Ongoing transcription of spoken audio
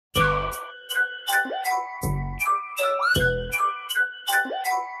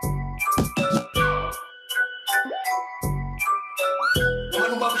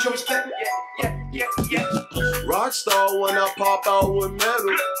Rock star when I pop out with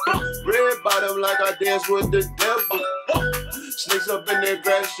metal. Red bottom like I dance with the devil. Snakes up in their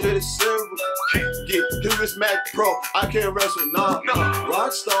grass, shit is silver. Get Hughes Mac Pro, I can't wrestle, nah.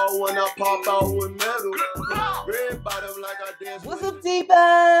 Rock star when I pop out with metal. Red bottom like I dance with. What's up,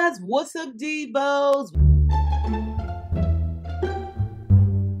 divas? What's up, divos?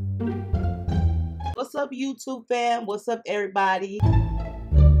 What's up, YouTube fam? What's up, everybody?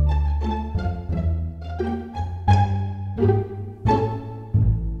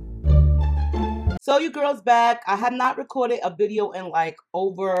 So you girls back. I have not recorded a video in like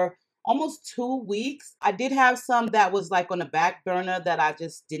over almost 2 weeks. I did have some that was like on the back burner that I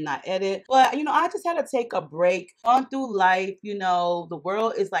just did not edit. But you know, I just had to take a break. On through life, you know, the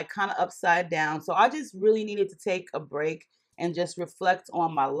world is like kind of upside down. So I just really needed to take a break and just reflect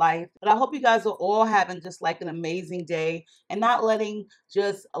on my life. But I hope you guys are all having just like an amazing day and not letting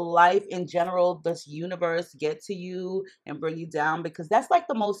just life in general, this universe, get to you and bring you down, because that's like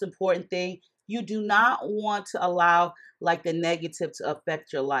the most important thing. You do not want to allow like the negative to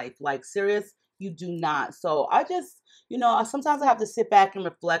affect your life. Like serious, you do not. So I just, you know, sometimes I have to sit back and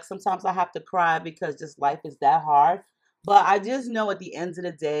reflect. Sometimes I have to cry because just life is that hard. But I just know at the end of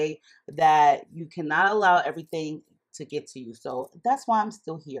the day that you cannot allow everything to get to you. So that's why I'm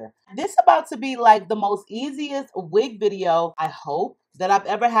still here. This is about to be like the most easiest wig video, I hope, that I've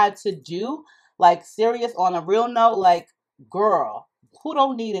ever had to do. Like serious, on a real note, like girl, who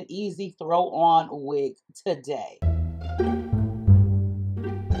don't need an easy throw on wig today?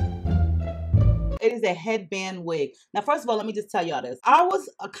 It is a headband wig. Now, first of all, let me just tell y'all this. I was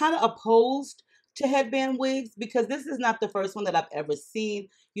kind of opposed to headband wigs because this is not the first one that I've ever seen.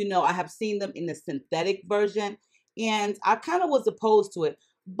 You know, I have seen them in the synthetic version and I kind of was opposed to it.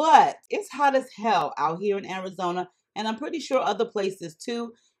 But it's hot as hell out here in Arizona, and I'm pretty sure other places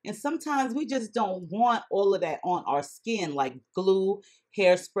too. And sometimes we just don't want all of that on our skin, like glue,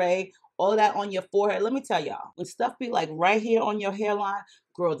 hairspray, all that on your forehead. Let me tell y'all, when stuff be like right here on your hairline,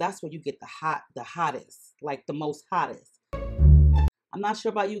 girl, that's where you get the hottest, like the most hottest. I'm not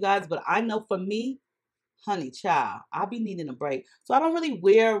sure about you guys, but I know for me, honey child, I'll be needing a break. So I don't really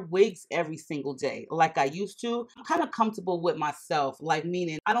wear wigs every single day like I used to. I'm kind of comfortable with myself, like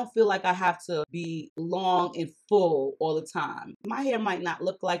meaning I don't feel like I have to be long and full all the time. My hair might not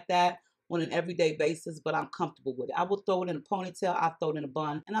look like that on an everyday basis, but I'm comfortable with it. I will throw it in a ponytail, I'll throw it in a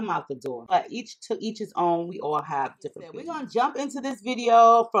bun, and I'm out the door. But each to each his own. We all have different. We're gonna jump into this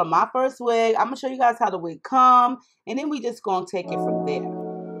video from my first wig. I'm gonna show you guys how the wig come, and then we just gonna take it from there.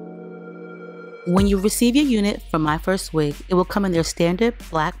 When you receive your unit from Myfirstwig, it will come in their standard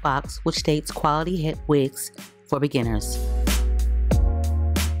black box which states quality hit wigs for beginners.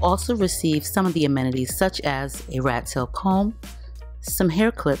 Also receive some of the amenities such as a rat tail comb, some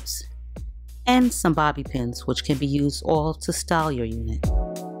hair clips, and some bobby pins which can be used all to style your unit.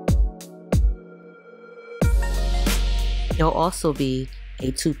 There will also be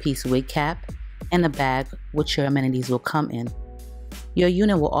a 2-piece wig cap and a bag which your amenities will come in. Your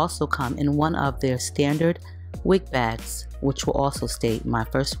unit will also come in one of their standard wig bags, which will also state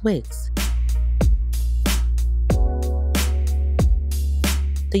Myfirstwigs.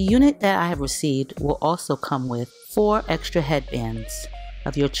 The unit that I have received will also come with 4 extra headbands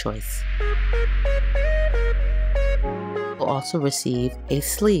of your choice. You'll also receive a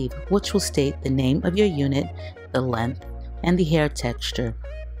sleeve, which will state the name of your unit, the length, and the hair texture.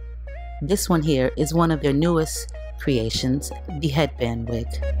 This one here is one of their newest creations, the headband wig.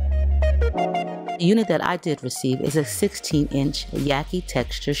 The unit that I did receive is a 16-inch Yaki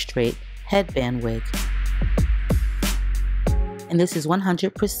texture straight headband wig. And this is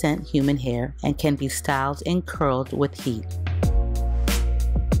 100% human hair and can be styled and curled with heat.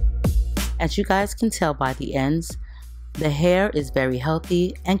 As you guys can tell by the ends, the hair is very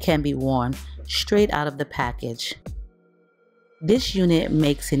healthy and can be worn straight out of the package. This unit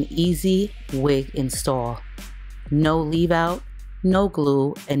makes an easy wig install. No leave out, no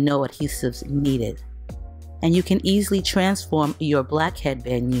glue, and no adhesives needed. And you can easily transform your black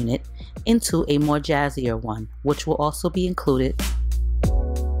headband unit into a more jazzier one, which will also be included.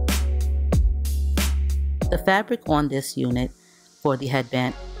 The fabric on this unit for the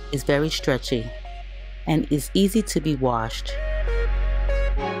headband is very stretchy and is easy to be washed.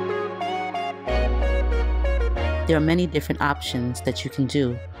 There are many different options that you can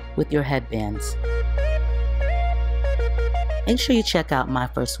do with your headbands. Make sure you check out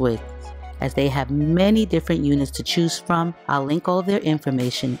Myfirstwig as they have many different units to choose from. I'll link all their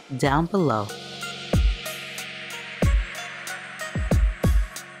information down below.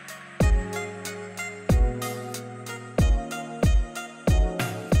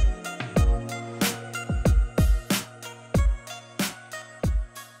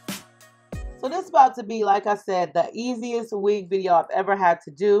 So this is about to be, like I said, the easiest wig video I've ever had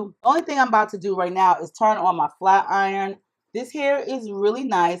to do. The only thing I'm about to do right now is turn on my flat iron. This hair is really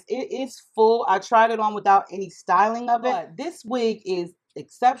nice. It is full. I tried it on without any styling of it. But this wig is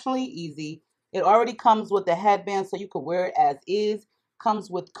exceptionally easy. It already comes with a headband so you could wear it as is.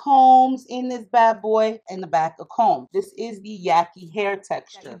 Comes with combs in this bad boy and the back of comb. This is the Yaki hair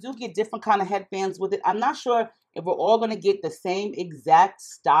texture. You do get different kind of headbands with it. I'm not sure if we're all going to get the same exact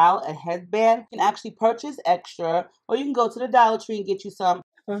style of headband. You can actually purchase extra, or you can go to the Dollar Tree and get you some.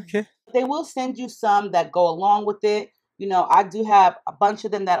 Okay. They will send you some that go along with it. You know, I do have a bunch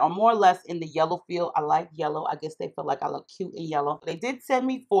of them that are more or less in the yellow field. I like yellow. I guess they feel like I look cute in yellow. They did send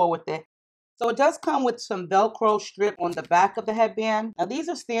me 4 with it. So it does come with some Velcro strip on the back of the headband. Now these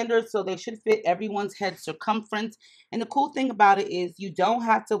are standard, so they should fit everyone's head circumference. And the cool thing about it is you don't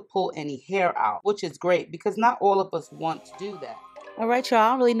have to pull any hair out, which is great because not all of us want to do that. All right, y'all, I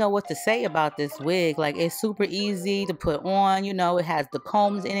don't really know what to say about this wig. Like, it's super easy to put on. You know, it has the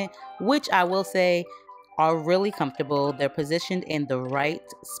combs in it, which I will say are really comfortable. They're positioned in the right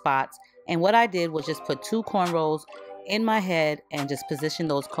spots. And what I did was just put 2 cornrows in my head and just position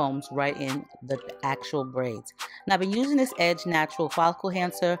those combs right in the actual braids. And I've been using this Edge Natural Follicle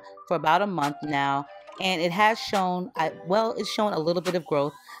Enhancer for about a month now, and it has shown, it's shown a little bit of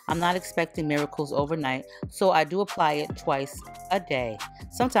growth. I'm not expecting miracles overnight, so I do apply it twice a day,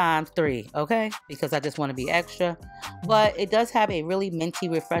 sometimes 3, okay, because I just want to be extra. But it does have a really minty,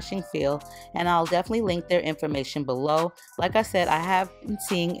 refreshing feel, and I'll definitely link their information below. Like I said, I have been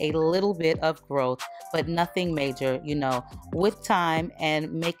seeing a little bit of growth, but nothing major. You know, with time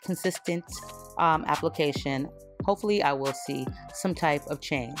and make consistent application, hopefully I will see some type of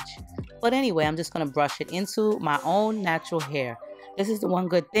change. But anyway, I'm just going to brush it into my own natural hair. This is the one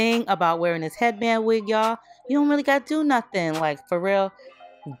good thing about wearing this headband wig, y'all. You don't really got to do nothing. Like, for real,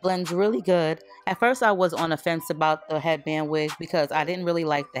 it blends really good. At first, I was on the fence about the headband wig because I didn't really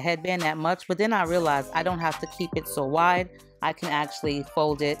like the headband that much. But then I realized I don't have to keep it so wide. I can actually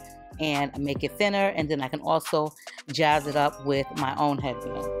fold it and make it thinner. And then I can also jazz it up with my own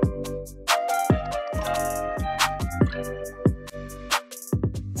headband.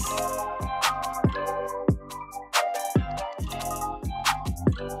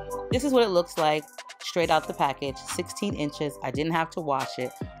 This is what it looks like straight out the package, 16 inches. I didn't have to wash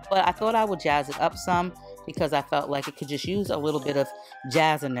it, but I thought I would jazz it up some because I felt like it could just use a little bit of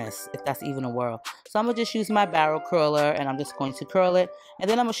jazziness, if that's even a word. So I'm gonna just use my barrel curler and I'm just going to curl it. And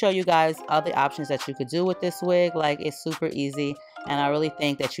then I'm gonna show you guys other options that you could do with this wig. Like, it's super easy, and I really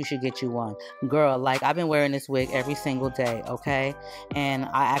think that you should get you one. Girl, like, I've been wearing this wig every single day, okay? And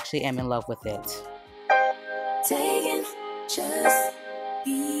I actually am in love with it. Taking just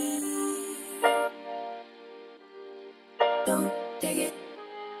be. Don't take it.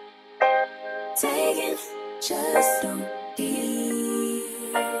 Taking just don't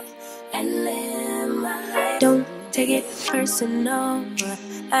be. And live my life. Don't take it personal.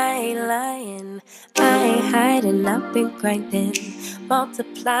 I ain't lying. I ain't hiding. I've been grinding,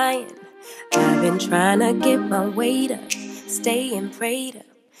 multiplying. I've been trying to get my weight up, staying prayed up,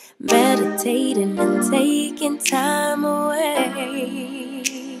 meditating and taking time away.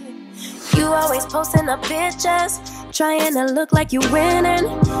 You always posting up pictures, trying to look like you winning.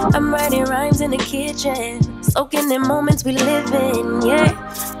 I'm writing rhymes in the kitchen, soaking in moments we live in. Yeah,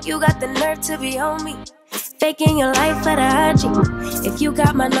 you got the nerve to be on me, faking your life for the IG. If you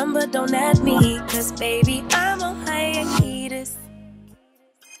got my number, don't add me, cause baby, I'm on hiatus.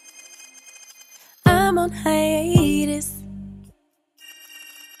 I'm on hiatus.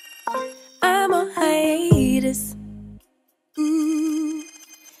 I'm on hiatus.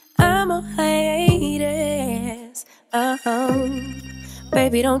 I'm on hiatus.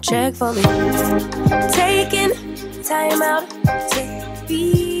 Baby, don't check for me. Taking time out to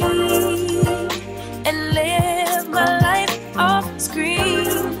be and live my life off screen.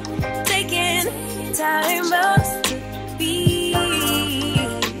 Taking time out to be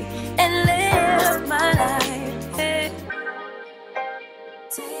and live my life. Hey.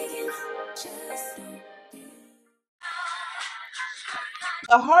 Taking just don't be.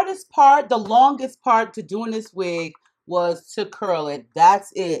 The hardest part, the longest part to doing this wig was to curl it.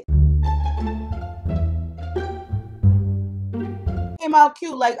 That's it. Came out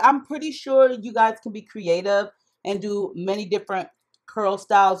cute. Like, I'm pretty sure you guys can be creative and do many different curl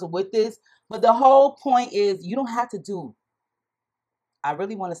styles with this. But the whole point is you don't have to do, I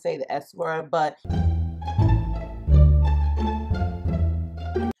really want to say the S word, but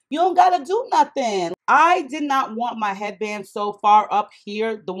you don't gotta do nothing. I did not want my headband so far up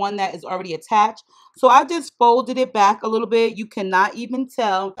here, the one that is already attached. So I just folded it back a little bit. You cannot even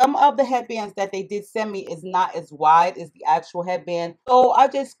tell. Some of the headbands that they did send me is not as wide as the actual headband. So I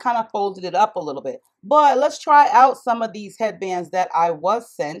just kind of folded it up a little bit. But let's try out some of these headbands that I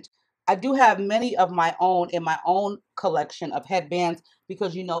was sent. I do have many of my own in my own collection of headbands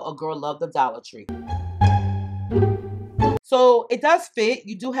because you know a girl loves the Dollar Tree. So it does fit.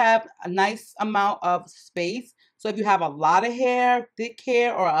 You do have a nice amount of space. So if you have a lot of hair, thick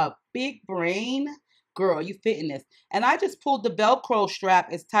hair, or a big brain, girl, you fit in this. And I just pulled the Velcro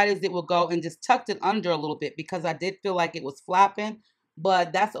strap as tight as it will go and just tucked it under a little bit because I did feel like it was flapping,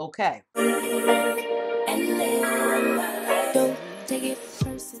 but that's okay.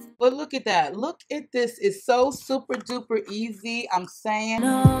 But look at that. Look at this. It's so super duper easy. I'm saying.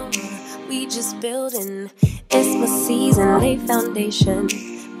 No, we just building. It's my season. Lay foundation.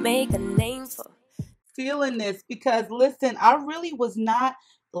 Make a name for. Feeling this because listen, I really was not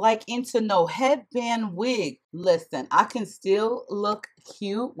like into no headband wig. Listen, I can still look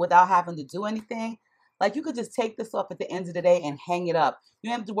cute without having to do anything. Like you could just take this off at the end of the day and hang it up. You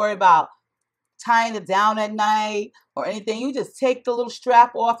don't have to worry about tying it down at night or anything. You just take the little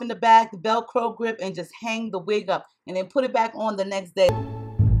strap off in the back, the Velcro grip, and just hang the wig up and then put it back on the next day.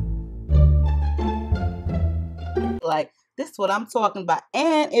 Like this is what I'm talking about.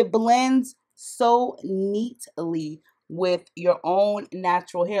 And it blends so neatly with your own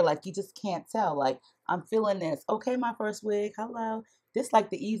natural hair. Like you just can't tell. Like I'm feeling this. Okay, my first wig. Hello. This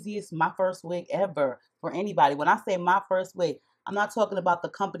like the easiest my first wig ever for anybody. When I say my first wig, I'm not talking about the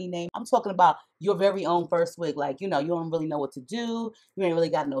company name. I'm talking about your very own first wig. Like, you know, you don't really know what to do. You ain't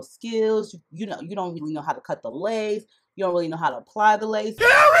really got no skills. You know, you don't really know how to cut the lace. You don't really know how to apply the lace.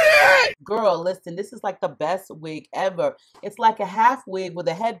 Girl, listen, this is like the best wig ever. It's like a half wig with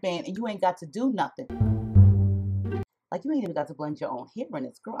a headband and you ain't got to do nothing. Like you ain't even got to blend your own hair in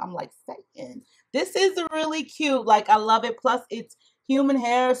this, girl. I'm like saying, this is really cute. Like I love it. Plus it's human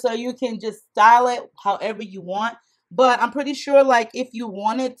hair, so you can just style it however you want. But I'm pretty sure like if you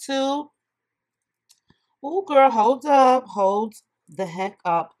wanted to, oh girl, hold up, hold the heck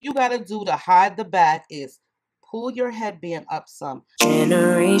up. You gotta do to hide the back is pull your headband up some.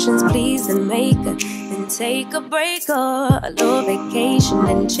 Generations please and make a, then take a break or a little vacation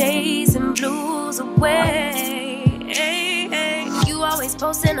and chasing blues away. Hey, hey. You always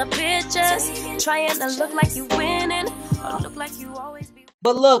posting up pictures, trying to look like you winning or look like you always be.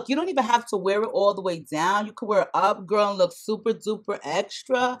 But look, you don't even have to wear it all the way down. You could wear it up, girl, and look super duper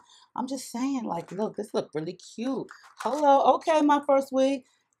extra. I'm just saying, like, look, this look really cute. Hello, okay, my first wig.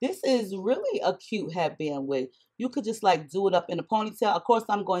 This is really a cute headband wig. You could just like do it up in a ponytail. Of course,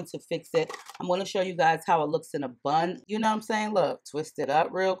 I'm going to fix it. I'm going to show you guys how it looks in a bun. You know what I'm saying? Look, twist it up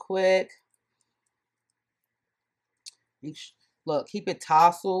real quick. Look, keep it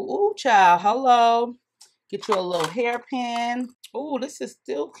tousled. Ooh, child, hello. Get you a little hairpin. Ooh, this is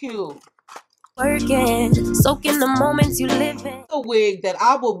still cute. Working, soaking the moments you live in. A wig that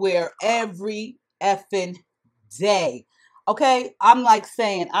I would wear every effing day. Okay, I'm like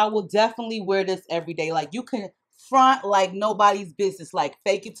saying I will definitely wear this every day. Like you can front like nobody's business. Like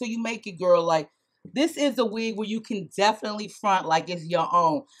fake it till you make it, girl. Like this is a wig where you can definitely front like it's your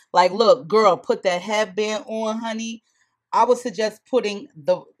own. Like look, girl, put that headband on, honey. I would suggest putting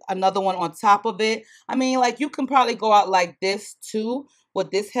another one on top of it. I mean, like you can probably go out like this too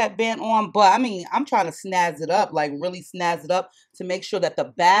with this headband on, but I mean, I'm trying to snazz it up, like really snazz it up to make sure that the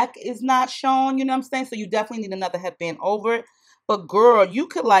back is not shown, you know what I'm saying? So you definitely need another headband over it. But girl, you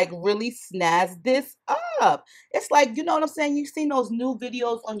could like really snazz this up. It's like, you know what I'm saying? You've seen those new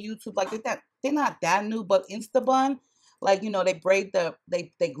videos on YouTube, like they're not that new, but Instabun. Like, you know, they braid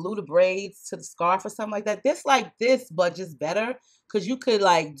they glue the braids to the scarf or something like that. This like this, but just better. Cause you could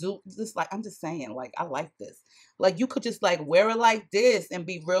like do this, like, I'm just saying, like, I like this. Like you could just like wear it like this and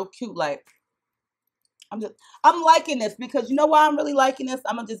be real cute. Like, I'm liking this because you know why I'm really liking this?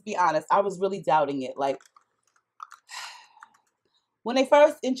 I'm gonna just be honest. I was really doubting it. Like when they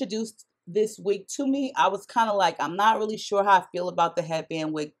first introduced this wig to me, I was kind of like, I'm not really sure how I feel about the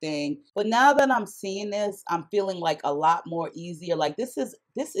headband wig thing. But now that I'm seeing this, I'm feeling like a lot more easier. Like this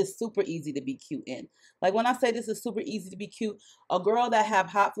is super easy to be cute in. Like when I say this is super easy to be cute, a girl that have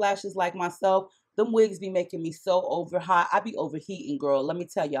hot flashes like myself, them wigs be making me so over hot. I be overheating, girl. Let me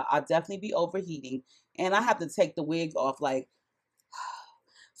tell y'all, I definitely be overheating. And I have to take the wig off like,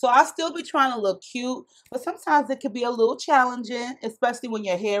 so I still be trying to look cute, but sometimes it can be a little challenging, especially when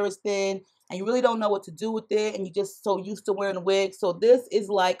your hair is thin and you really don't know what to do with it and you're just so used to wearing a wig. So this is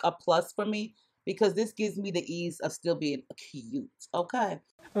like a plus for me because this gives me the ease of still being cute, okay?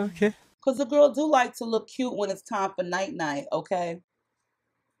 Okay. Because the girl do like to look cute when it's time for night-night, okay?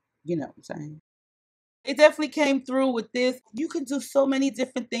 You know what I'm saying? It definitely came through with this. You can do so many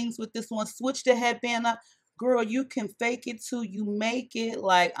different things with this one. Switch the headband up. Girl, you can fake it till you make it,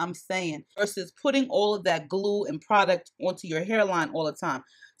 like I'm saying, versus putting all of that glue and product onto your hairline all the time.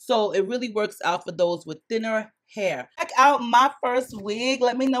 So it really works out for those with thinner hair. Check out my first wig.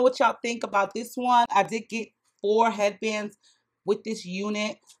 Let me know what y'all think about this one. I did get 4 headbands with this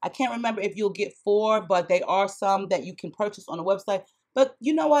unit. I can't remember if you'll get 4, but they are some that you can purchase on the website. But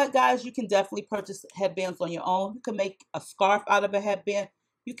you know what, guys? You can definitely purchase headbands on your own. You can make a scarf out of a headband.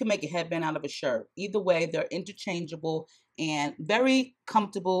 You can make a headband out of a shirt. Either way, they're interchangeable and very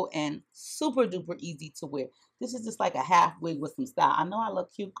comfortable and super duper easy to wear. This is just like a half wig with some style. I know I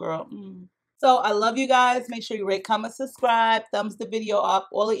look cute, girl. So I love you guys. Make sure you rate, comment, subscribe, thumbs the video up.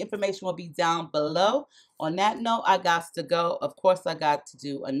 All the information will be down below. On that note, I got to go. Of course, I got to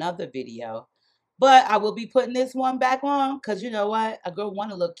do another video. But I will be putting this one back on because you know what? A girl want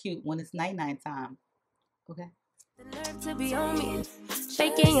to look cute when it's night-night time. Okay? The nerve to be on me,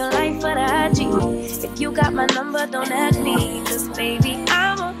 shaking your life for the IG. If you got my number, don't ask me, cause baby,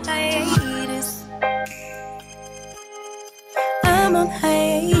 I'm on hiatus. I'm on hiatus.